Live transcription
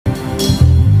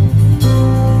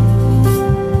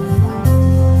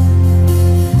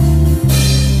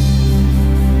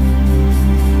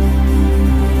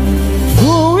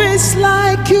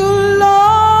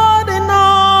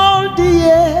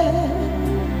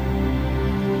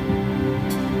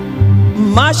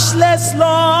Matchless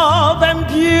love and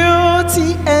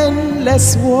beauty,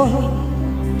 endless world.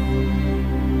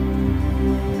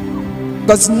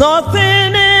 'Cause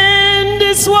nothing in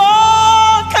this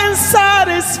world can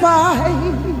satisfy.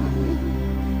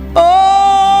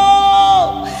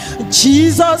 Oh,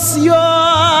 Jesus,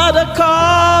 you're the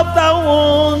cup that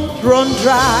won't run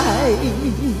dry.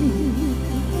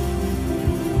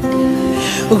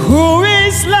 Who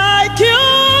is like you,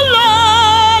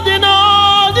 Lord, in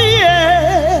all the earth?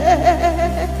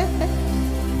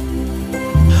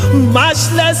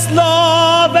 Matchless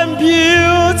love and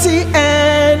beauty,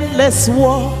 endless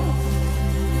world.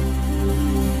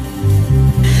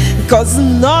 'Cause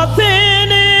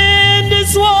nothing in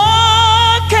this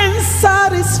world can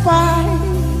satisfy.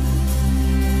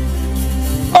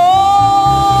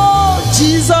 Oh,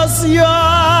 Jesus,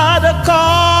 you're the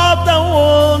cup that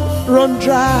won't run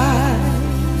dry.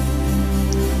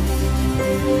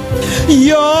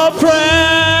 Your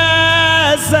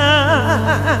presence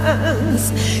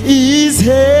is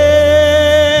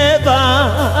heaven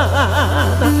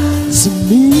to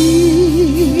me.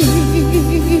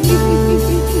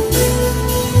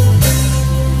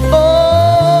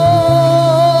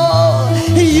 Oh,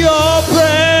 your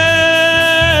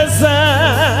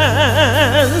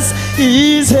presence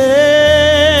is heaven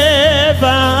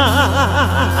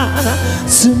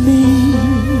to me.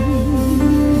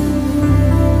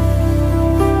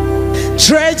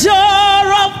 Treasure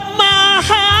of my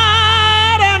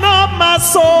heart and of my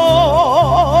soul.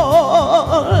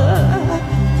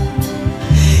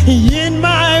 In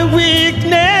my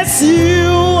weakness, you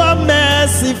are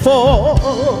merciful.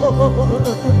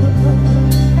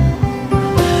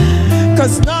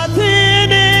 'Cause nothing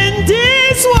in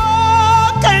this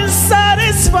world can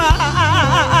satisfy.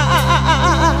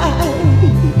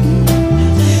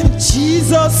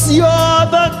 Jesus, you're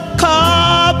the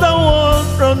cup that won't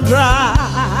run dry.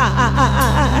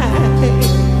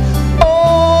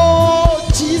 Oh,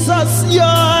 Jesus,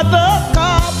 you're the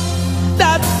cup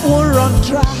that won't run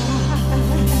dry.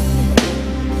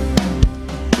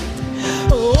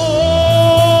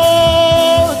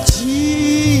 Oh,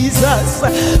 Jesus.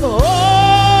 Oh,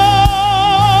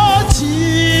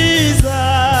 Jesus.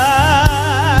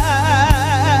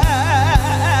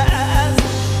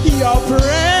 Your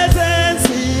presence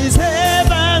is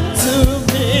heaven to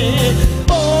me.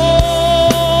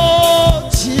 Oh,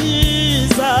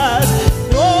 Jesus.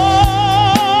 Oh,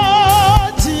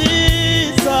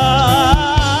 Jesus.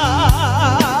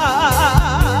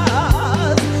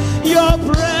 Your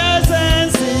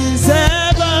presence is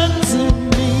heaven to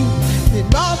me. In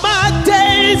all my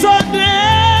days on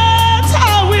earth,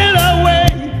 I will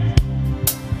await.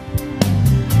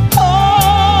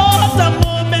 Oh, the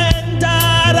moment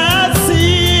that I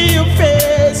see you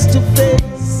face to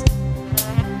face.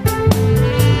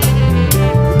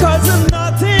 'Cause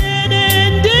nothing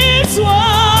in this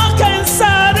world can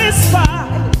satisfy.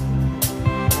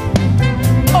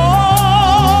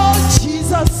 Oh,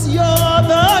 Jesus, you're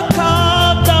the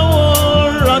cup that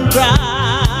won't run dry.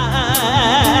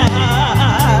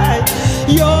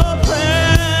 Your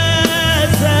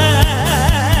presence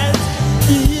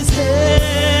is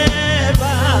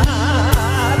heaven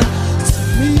to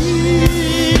me.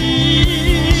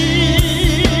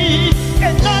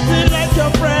 And nothing like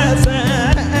your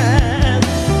presence.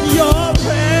 Your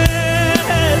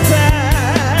presence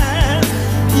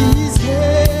is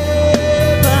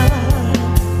heaven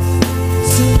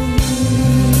to me.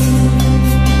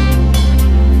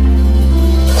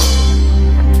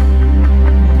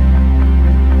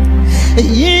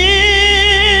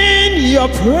 In your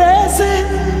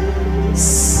presence,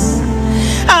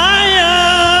 I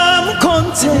am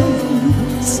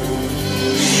content.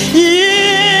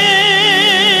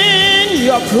 In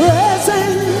your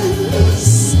presence,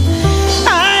 I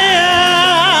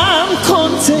am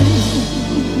content.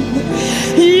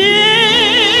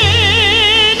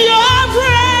 In your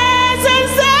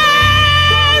presence,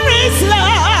 there is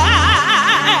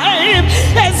life,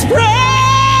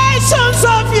 expressions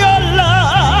of your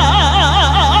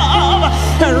love,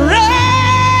 and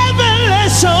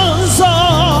revelations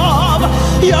of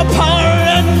your power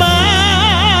and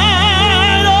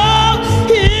might. Oh,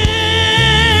 in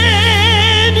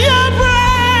your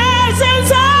presence,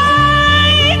 I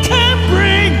can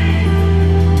bring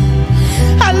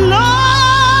a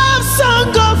love song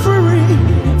offering,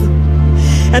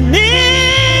 and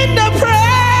in the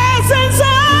presence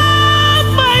of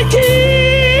my King,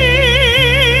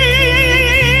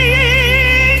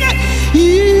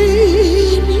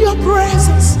 in your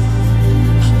presence,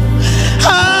 I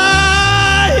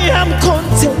am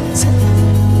content.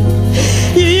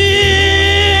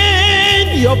 In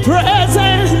your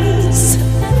presence,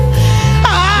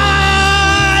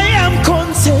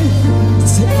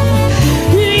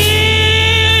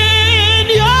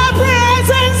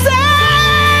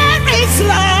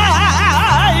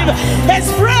 His